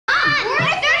on!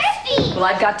 We're thirsty! Well,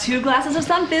 I've got 2 glasses of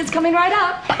Sun Fizz coming right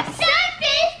up.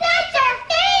 Sunfish, that's our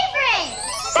favorite!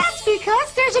 That's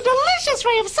because there's a delicious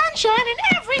ray of sunshine in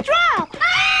every drop.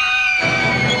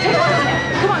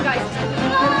 Come on, guys.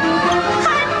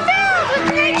 I'm filled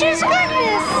with nature's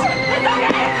goodness.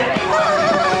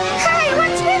 Hey,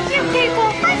 what's with you people?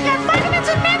 I've got vitamins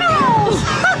and minerals.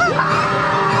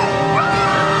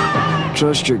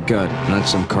 Trust your gut, not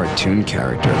some cartoon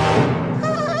character.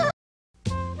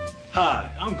 Hi,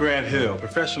 I'm Grant Hill,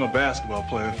 professional basketball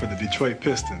player for the Detroit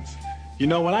Pistons. You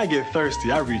know, when I get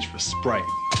thirsty, I reach for Sprite.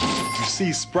 You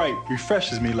see, Sprite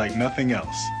refreshes me like nothing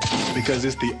else because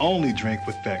it's the only drink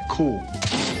with that cool,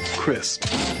 crisp,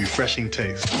 refreshing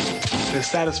taste that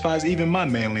satisfies even my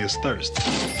manliest thirst.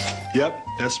 Yep,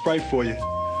 that's Sprite for you.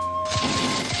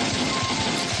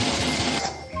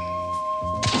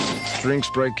 Drink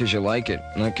Sprite because you like it,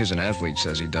 not because an athlete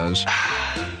says he does.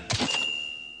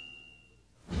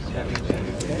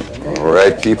 All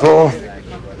right, people.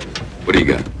 What do you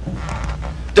got?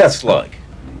 Death slug.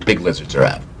 Big lizards are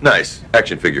out. Nice.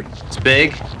 Action figure. It's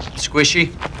big,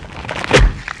 squishy,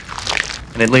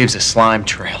 and it leaves a slime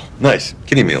trail. Nice.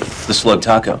 Kitty meal. The slug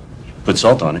taco. Put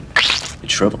salt on it.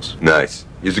 It shrivels. Nice.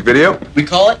 Music video? We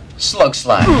call it slug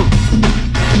slime.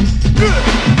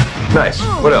 Nice.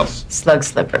 What else? Slug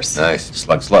slippers. Nice.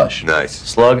 Slug slush. Nice.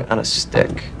 Slug on a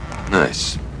stick.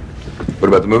 Nice. What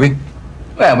about the movie?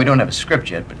 Well, we don't have a script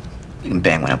yet, but we can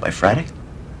bang one out by Friday.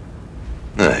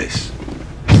 Nice.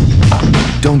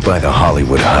 Don't buy the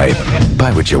Hollywood hype.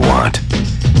 Buy what you want.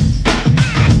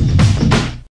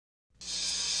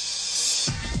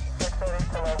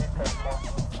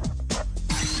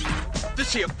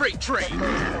 This here freight train.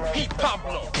 He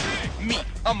Pablo. Me,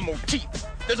 I'm Motif.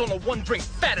 There's only one drink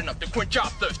fat enough to quench our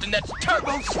thirst, and that's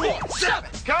Turbo Sport 7.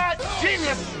 Cut!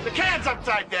 Genius! The can's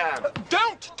upside down!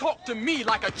 Don't talk to me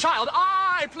like a child.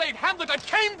 I played Hamlet at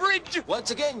Cambridge! Once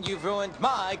again, you've ruined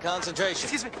my concentration.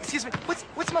 Excuse me.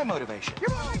 What's my motivation?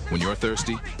 When you're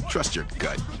thirsty, trust your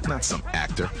gut, not some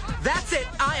actor. That's it.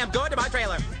 I am going to my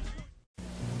trailer.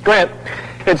 Grant,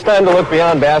 it's time to look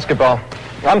beyond basketball.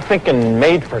 I'm thinking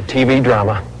made-for-TV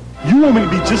drama. You want me to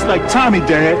be just like Tommy,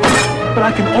 Dad, but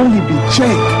I can only be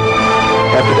Jake.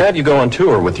 After that, you go on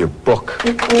tour with your book.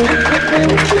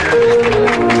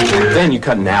 Then you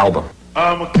cut an album.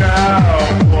 I'm a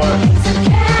cowboy.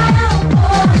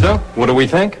 So, what do we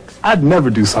think? I'd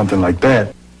never do something like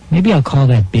that. Maybe I'll call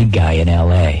that big guy in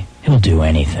L.A. He'll do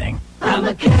anything. I'm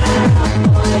a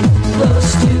cowboy,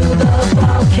 close to the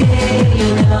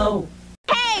volcano.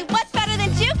 Hey, what's better than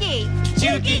Juki?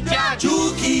 Juki Jump!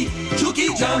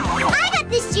 Juki Jump! I got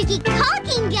this Juki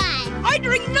caulking gun! I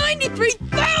drink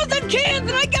 93,000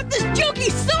 cans and I got this Juki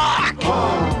sock!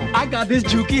 Oh, I got this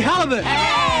Juki halibut!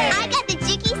 Hey! I got the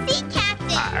Juki sea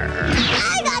captain!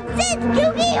 I got this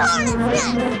Juki hornet's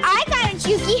nest! I got a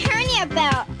Juki hernia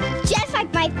belt, just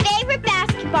like my favorite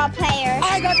basketball player.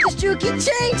 I got this Juki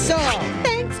chainsaw!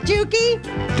 Thanks, Juki!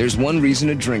 There's one reason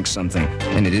to drink something,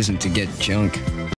 and it isn't to get junk.